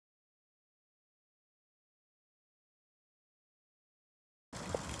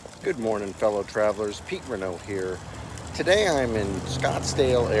Good morning, fellow travelers. Pete Renault here. Today I'm in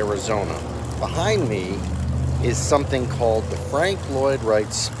Scottsdale, Arizona. Behind me is something called the Frank Lloyd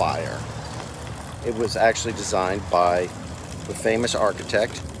Wright Spire. It was actually designed by the famous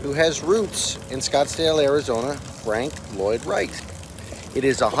architect who has roots in Scottsdale, Arizona, Frank Lloyd Wright. It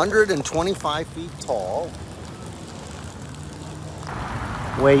is 125 feet tall,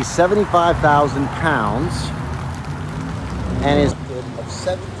 weighs 75,000 pounds, and is made of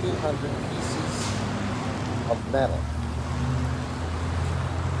 1,700 pieces of metal.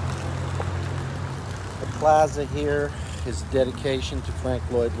 The plaza here is a dedication to Frank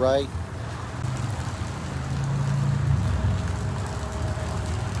Lloyd Wright.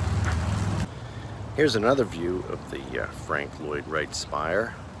 Here's another view of the Frank Lloyd Wright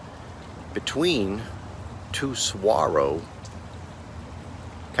Spire between two saguaro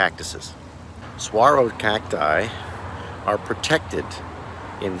cactuses. Saguaro cacti are protected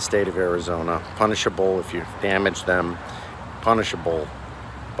in the state of Arizona, punishable if you damage them, punishable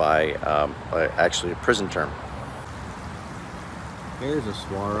by actually a prison term. Here's a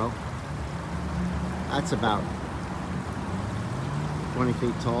saguaro. That's about 20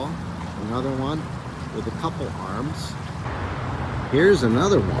 feet tall. Another one with a couple arms. Here's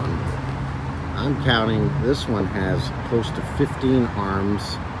another one. I'm counting, this one has close to 15 arms,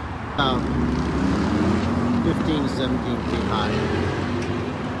 about 15 to 17 feet high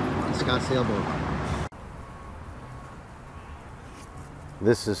on Scottsdale Boulevard.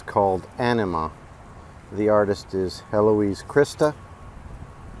 This is called Anima. The artist is Eloise Krista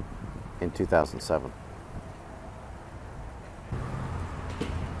in 2007.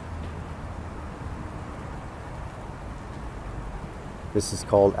 This is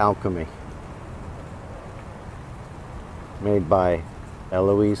called Alchemy, made by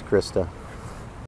Eloise Krista.